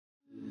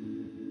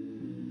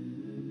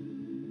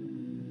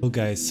Well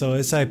guys, so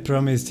as I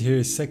promised, here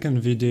is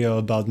second video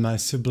about my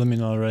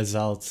subliminal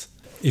results.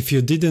 If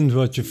you didn't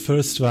watch the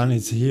first one,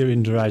 it's here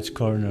in the right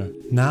corner.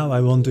 Now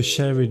I want to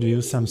share with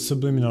you some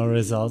subliminal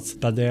results,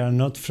 but they are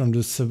not from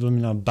the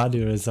subliminal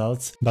body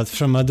results, but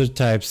from other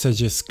types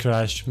such as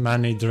crush,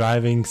 money,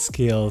 driving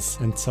skills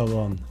and so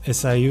on.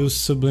 As I use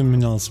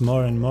subliminals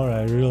more and more,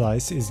 I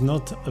realize it's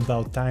not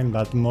about time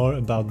but more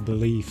about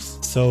beliefs.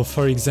 So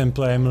for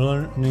example, I'm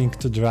learning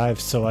to drive,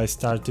 so I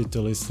started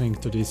to listening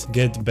to this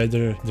get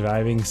better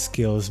driving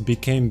skills,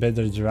 became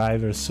better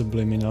driver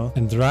subliminal,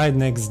 and right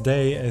next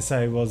day as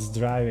I was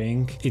driving,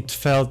 it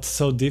felt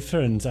so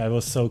different. I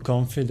was so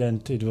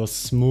confident, it was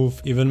smooth.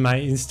 Even my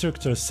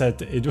instructor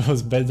said it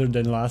was better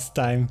than last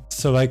time.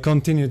 So I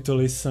continued to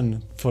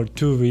listen for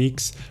 2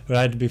 weeks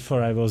right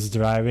before I was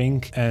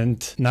driving,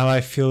 and now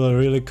I feel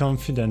really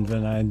confident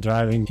when I'm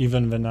driving,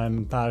 even when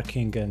I'm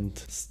parking and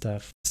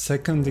stuff.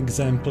 Second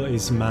example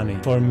is money.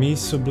 For me,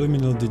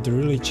 subliminal did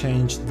really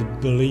change the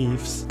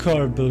beliefs,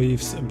 core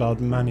beliefs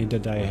about money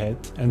that I had,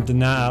 and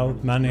now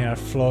money are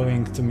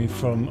flowing to me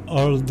from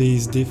all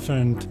these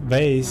different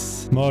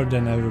ways more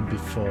than ever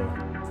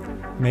before.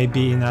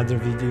 Maybe in other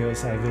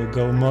videos I will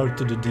go more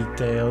to the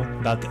detail,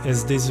 but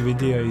as this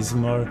video is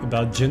more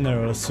about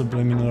general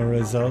subliminal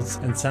results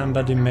and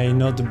somebody may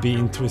not be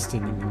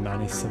interested in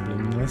money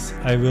subliminals,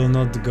 I will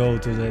not go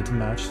to that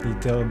much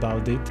detail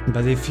about it.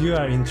 But if you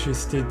are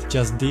interested,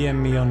 just DM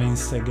me on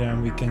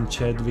Instagram, we can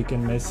chat, we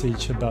can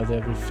message about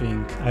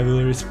everything. I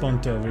will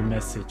respond to every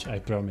message, I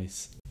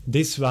promise.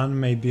 This one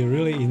may be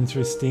really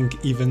interesting,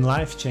 even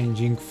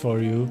life-changing for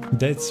you.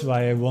 That's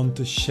why I want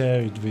to share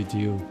it with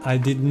you. I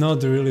did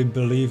not really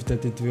believe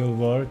that it will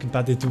work,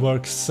 but it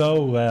works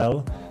so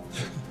well.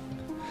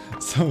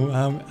 So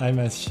I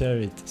must share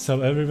it.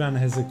 So everyone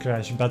has a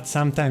crush, but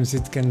sometimes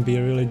it can be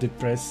really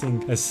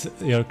depressing as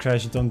your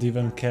crush don't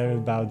even care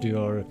about you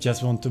or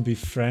just want to be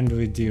friend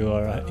with you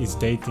or is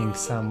dating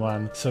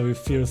someone. So you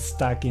feel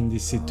stuck in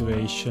this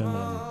situation,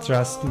 and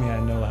trust me, I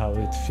know how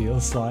it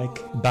feels like.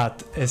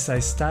 But as I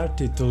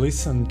started to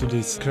listen to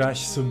these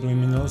crush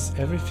subliminals,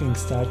 everything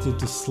started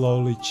to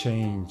slowly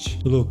change.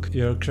 Look,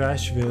 your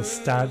crush will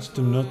start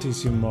to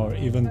notice you more,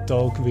 even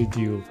talk with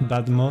you,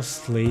 but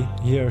mostly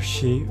he or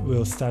she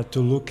will start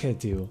to look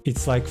at you.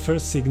 It's like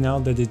first signal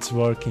that it's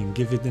working.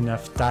 Give it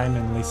enough time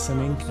and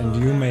listening and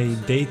you may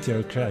date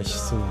your crush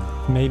soon.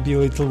 Maybe a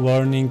little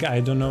warning,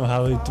 I don't know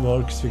how it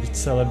works with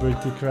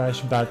celebrity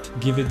crush, but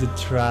give it a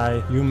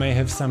try. You may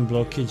have some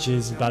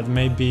blockages, but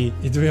maybe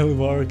it will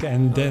work,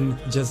 and then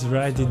just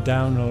write it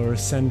down or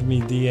send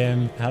me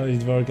DM how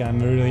it works. I'm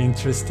really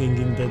interested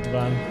in that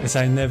one, as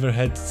I never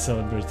had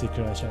celebrity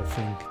crush, I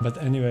think.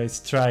 But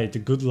anyways, try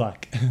it, good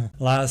luck.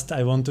 Last,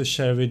 I want to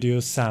share with you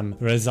some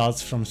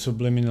results from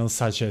subliminal,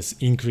 such as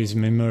increase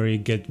memory,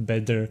 get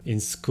better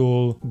in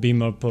school, be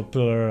more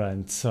popular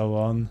and so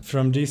on.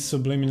 From these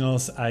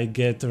subliminals I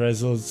get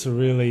results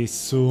really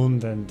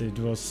soon and it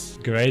was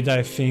great,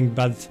 I think,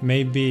 but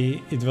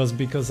maybe it was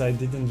because I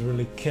didn't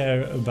really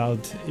care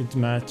about it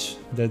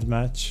that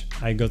much.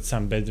 I got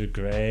some better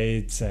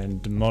grades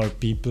and more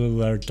people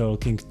were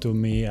talking to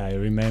me, I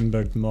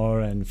remembered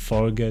more and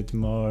forget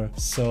more.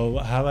 So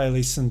how I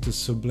listen to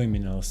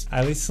subliminals?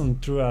 I listen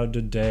throughout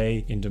the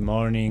day, in the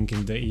morning,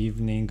 in the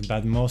evening,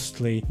 but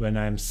mostly when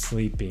I'm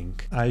sleeping.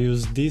 I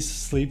use these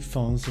sleep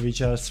phones,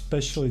 which are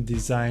specially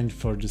designed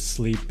for the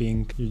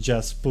sleeping. You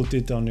just put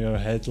it on your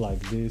head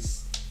like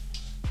this,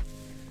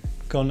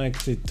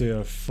 connect it to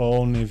your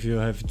phone if you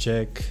have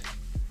jack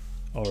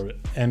or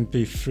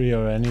MP3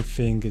 or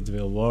anything, it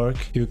will work.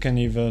 You can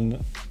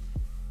even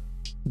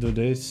do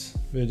this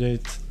with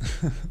it.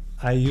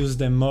 I use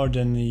them more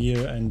than a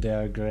year and they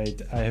are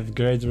great. I have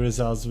great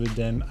results with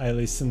them. I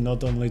listen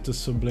not only to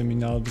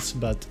subliminals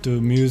but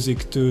to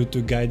music too,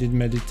 to guided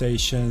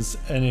meditations,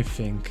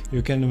 anything.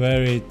 You can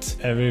wear it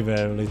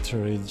everywhere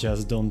literally,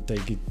 just don't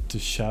take it to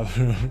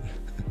shower.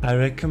 I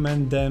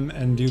recommend them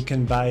and you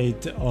can buy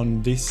it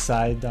on this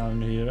side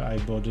down here. I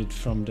bought it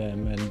from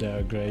them and they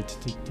are great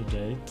to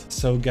date.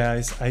 So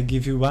guys, I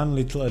give you one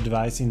little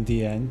advice in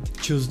the end.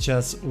 Choose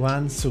just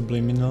one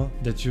subliminal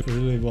that you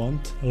really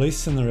want.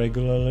 Listen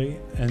regularly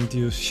and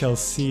you shall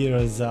see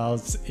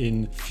results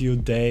in few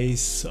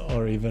days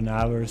or even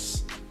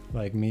hours,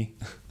 like me.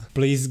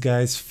 Please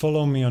guys,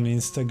 follow me on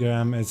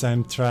Instagram, as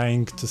I'm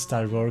trying to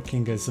start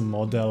working as a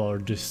model or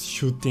just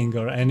shooting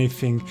or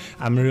anything.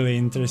 I'm really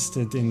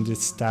interested in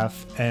this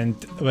stuff,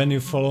 and when you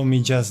follow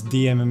me, just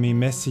DM me,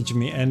 message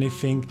me,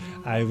 anything.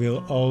 I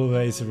will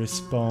always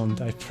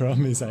respond, I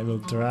promise, I will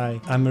try.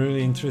 I'm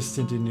really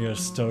interested in your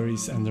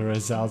stories and the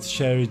results.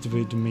 Share it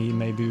with me,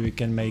 maybe we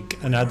can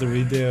make another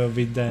video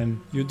with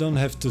them. You don't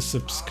have to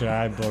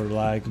subscribe or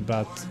like,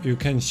 but you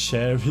can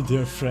share with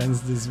your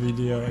friends this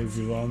video if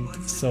you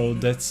want. So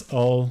that's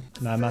all.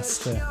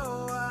 Namaste.